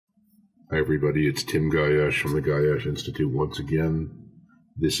Hi everybody, it's Tim Goyetche from the Goyetche Institute once again.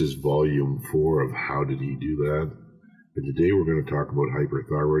 This is volume 4 of How Did He Do That? And today we're going to talk about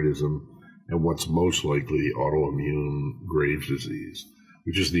hyperthyroidism and what's most likely autoimmune Graves' disease,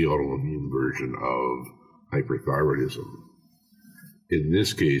 which is the autoimmune version of hyperthyroidism. In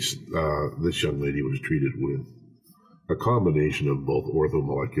this case, this young lady was treated with a combination of both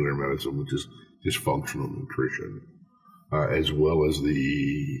orthomolecular medicine, which is just functional nutrition, as well as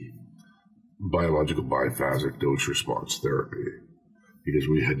the biological biphasic dose response therapy, because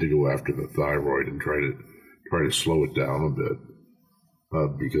we had to go after the thyroid and try to slow it down a bit,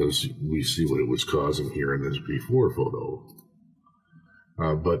 because we see what it was causing here in this before photo.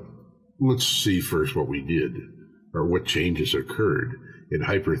 But let's see first what we did, or what changes occurred. In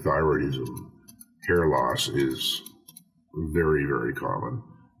hyperthyroidism, hair loss is very, very common.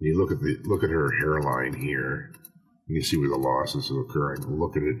 You look at her hairline here, and you see where the loss is occurring.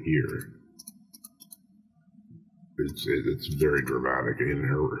 Look at it here. It's very dramatic in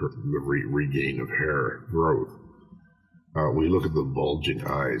the regain of hair growth. We look at the bulging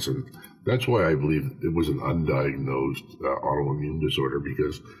eyes, and that's why I believe it was an undiagnosed autoimmune disorder,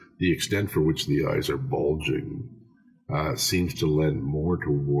 because the extent for which the eyes are bulging seems to lend more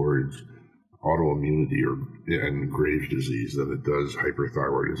towards autoimmunity and Graves' disease than it does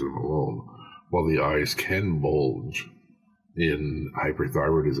hyperthyroidism alone. While the eyes can bulge in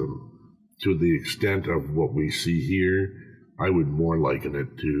hyperthyroidism, to the extent of what we see here, I would more liken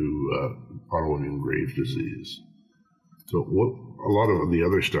it to autoimmune Graves' disease. So a lot of the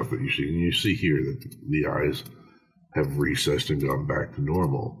other stuff that you see, and you see here that the eyes have recessed and gone back to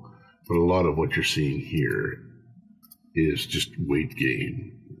normal, but a lot of what you're seeing here is just weight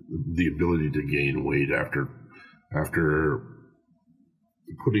gain, the ability to gain weight after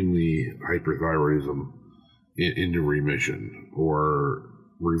putting the hyperthyroidism into remission, or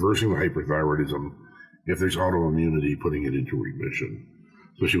reversing the hyperthyroidism, if there's autoimmunity, putting it into remission.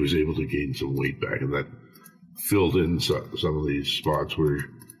 So she was able to gain some weight back, and that filled in some of these spots where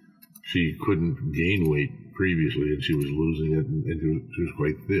she couldn't gain weight previously, and she was losing it, and she was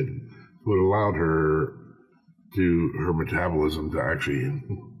quite thin. So it allowed her metabolism to actually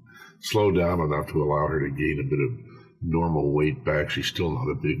slow down enough to allow her to gain a bit of normal weight back. She's still not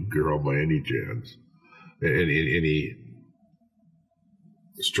a big girl by any chance, any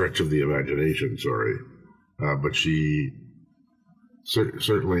stretch of the imagination, sorry, but she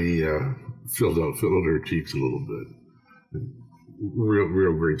certainly filled out her cheeks a little bit.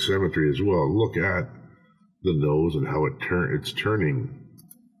 Real great symmetry as well. Look at the nose and how it's turning.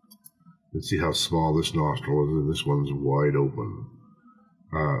 Let's see how small this nostril is, and this one's wide open.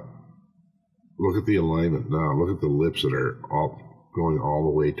 Look at the alignment now. Look at the lips that are going all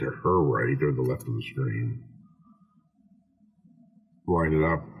the way to her right, or the left of the screen. Line it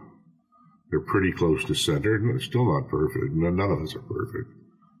up. They're pretty close to center. It's still not perfect. None of us are perfect.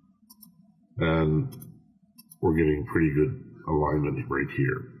 And we're getting pretty good alignment right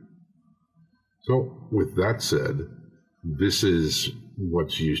here. So with that said, this is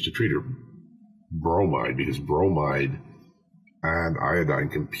what's used to treat her. Bromide, because bromide and iodine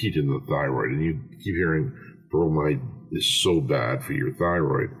compete in the thyroid. And you keep hearing bromide is so bad for your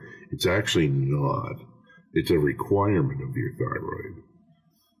thyroid. It's actually not. It's a requirement of your thyroid.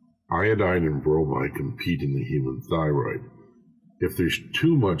 Iodine and bromide compete in the human thyroid. If there's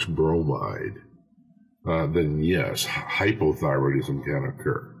too much bromide, then yes, hypothyroidism can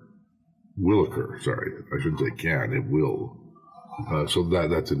occur. Will occur, sorry. I shouldn't say can, it will. So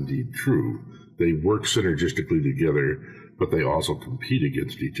that's indeed true. They work synergistically together, but they also compete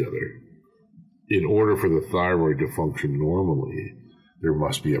against each other. In order for the thyroid to function normally, there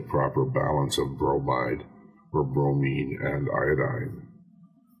must be a proper balance of bromide, or bromine, and iodine.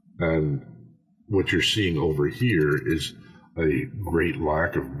 And what you're seeing over here is a great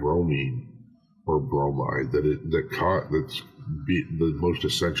lack of bromine or bromide that's the most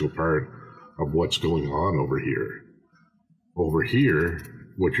essential part of what's going on over here. Over here,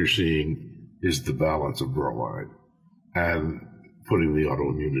 what you're seeing is the balance of bromide and putting the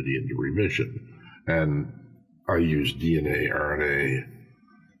autoimmunity into remission. And I use DNA, RNA,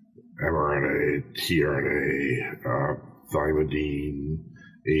 mRNA, tRNA, thymidine,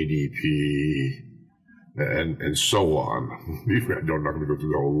 ADP, and so on. I'm not going to go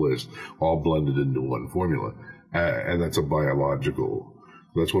through the whole list, all blended into one formula. And that's a biological,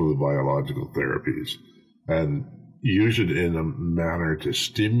 that's one of the biological therapies. And use it in a manner to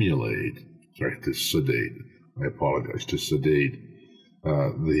sedate, to sedate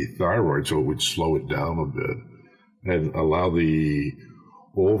the thyroid, so it would slow it down a bit and allow the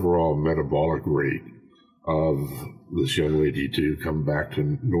overall metabolic rate of this young lady to come back to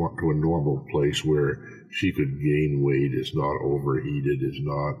a normal place where she could gain weight, is not overheated, is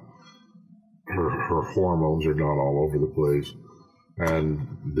not, her hormones are not all over the place.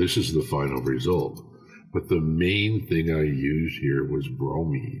 And this is the final result. But the main thing I used here was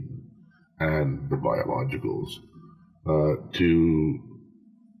bromine and the biologicals to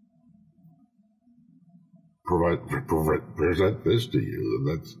present this to you. And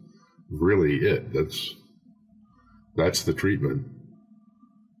that's really it. That's the treatment.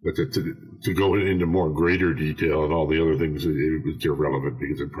 That's it. To go into more greater detail and all the other things, it's irrelevant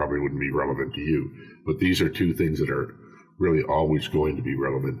because it probably wouldn't be relevant to you. But these are two things that are really always going to be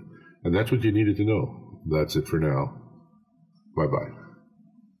relevant. And that's what you needed to know. That's it for now. Bye-bye.